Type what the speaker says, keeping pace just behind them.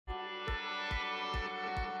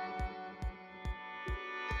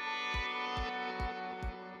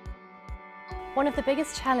One of the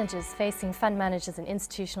biggest challenges facing fund managers and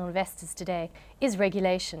institutional investors today is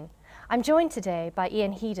regulation. I'm joined today by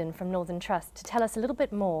Ian Headon from Northern Trust to tell us a little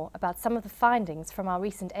bit more about some of the findings from our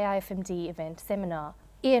recent AIFMD event seminar.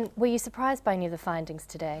 Ian, were you surprised by any of the findings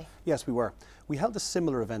today? Yes, we were. We held a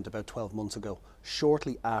similar event about 12 months ago,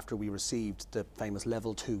 shortly after we received the famous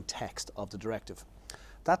Level 2 text of the directive.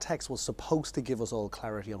 That text was supposed to give us all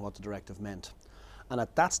clarity on what the directive meant. And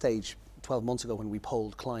at that stage, 12 months ago when we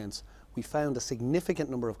polled clients, we found a significant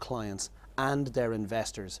number of clients and their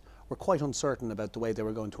investors were quite uncertain about the way they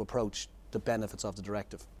were going to approach the benefits of the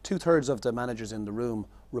directive. 2/3 of the managers in the room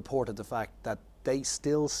reported the fact that they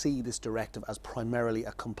still see this directive as primarily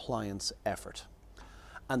a compliance effort.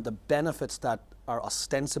 And the benefits that are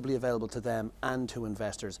ostensibly available to them and to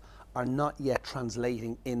investors are not yet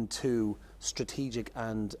translating into strategic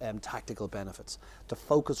and tactical benefits. The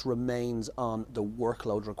focus remains on the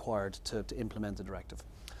workload required to implement the directive.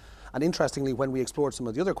 And interestingly, when we explored some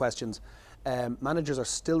of the other questions, managers are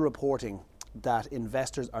still reporting that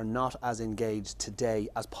investors are not as engaged today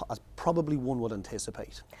as probably one would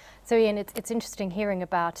anticipate. So Ian, it's interesting hearing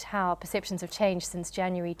about how perceptions have changed since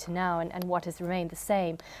January to now and what has remained the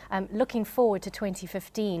same. Looking forward to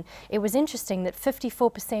 2015, it was interesting that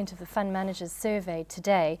 54% of the fund managers surveyed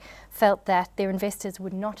today felt that their investors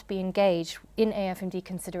would not be engaged in AIFMD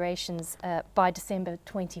considerations by December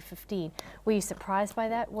 2015. Were you surprised by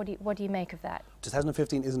that? What do you make of that?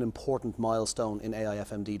 2015 is an important milestone in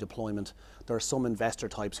AIFMD deployment. There are some investor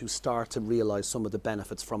types who start to realise some of the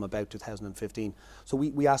benefits from about 2015. So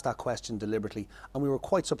we asked that question deliberately, and we were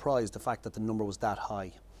quite surprised the fact that the number was that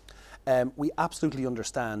high. We absolutely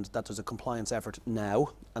understand that there's a compliance effort now,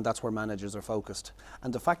 and that's where managers are focused.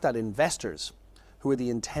 And the fact that investors, who are the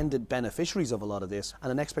intended beneficiaries of a lot of this,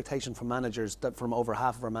 and an expectation from managers, that from over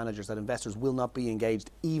half of our managers, that investors will not be engaged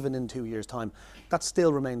even in 2 years' time, that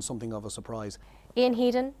still remains something of a surprise. Ian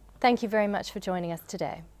Headon, thank you very much for joining us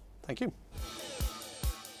today. Thank you.